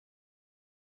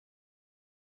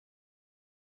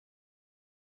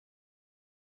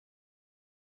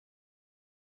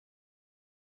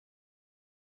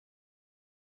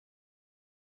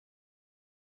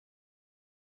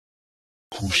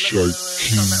Push-Out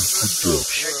King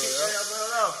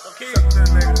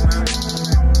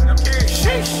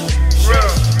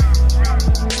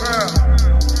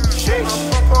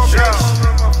Production.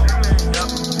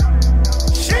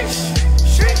 Sheesh.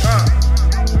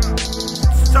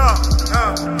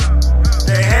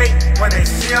 They hate when they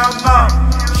see I'm up.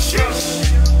 Sheesh.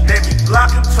 They be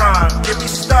blocking, trying to get me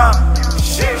stuck.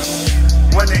 Sheesh.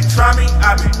 When they try me,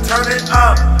 I be turning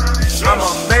up. I'm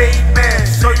a made man,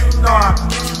 so you know I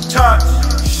get you touched.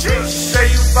 Say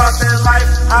you bout that life,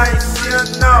 I ain't seen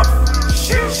enough.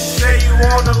 Say you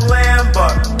on the land,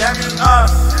 but that be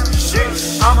us.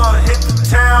 I'ma hit the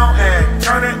town and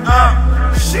turn it up.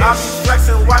 I be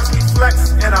flexing, watch me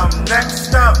flex, and I'm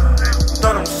next up.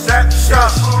 Throw them sets up.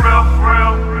 For real, for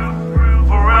real.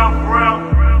 For real, for real.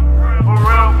 For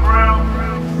real, for real.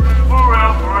 For real,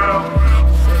 for real.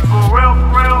 For real,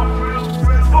 for real.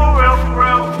 For real, for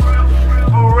real.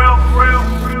 For real, for real.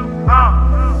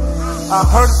 I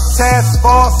heard the task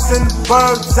force and the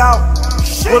birds out.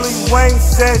 Willie Wayne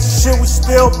said shit we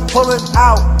still pulling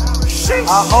out.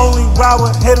 I only ride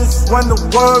with hitters when the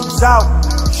word's out.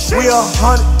 We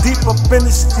 100 deep up in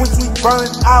the streets, we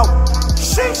burning out.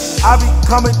 I be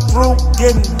coming through,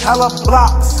 getting hella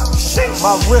blocks.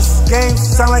 My wrist game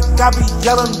sound like I be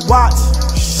yelling watch.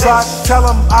 So I tell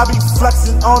them I be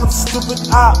flexing on them stupid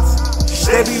ops.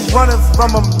 They be running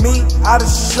from me, I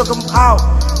just shook them out.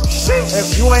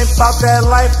 If you ain't bout that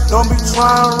life, don't be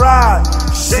trying to ride.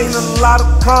 Seen a lot of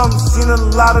come, seen a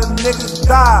lot of niggas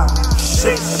die.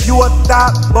 If you a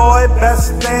thought boy,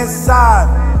 best stay inside.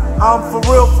 I'm for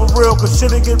real, cause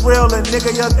shit'll get real and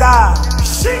nigga you'll die.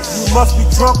 You must be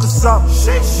drunk or something,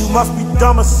 you must be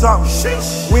dumb or something.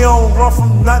 We don't run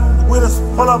from nothing, we just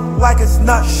pull up like it's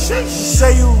nothing. You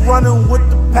say you running with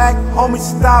the pack, homie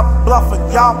stop bluffing.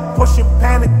 Y'all pushing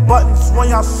panic buttons when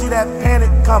y'all see that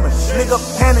panic coming. Nigga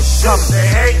panic coming. They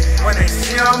hate when they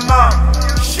see I'm up.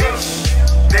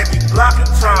 They be blocking,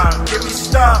 trying to get me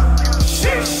stuck.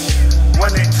 When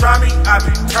they try me, I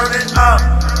be turning up.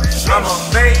 I'm a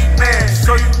made man,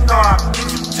 so you know I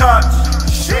get you touched.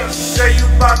 Say you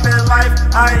bout that life,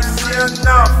 I ain't seen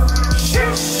enough.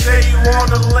 Say you on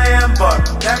the land, but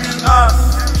that be us.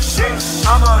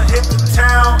 I'ma hit the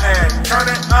town and turn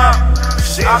it up.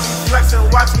 I be flexing,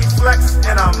 watch me flex,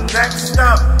 and I'm next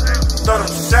up. Throw them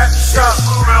sets up.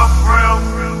 For real,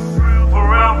 for real.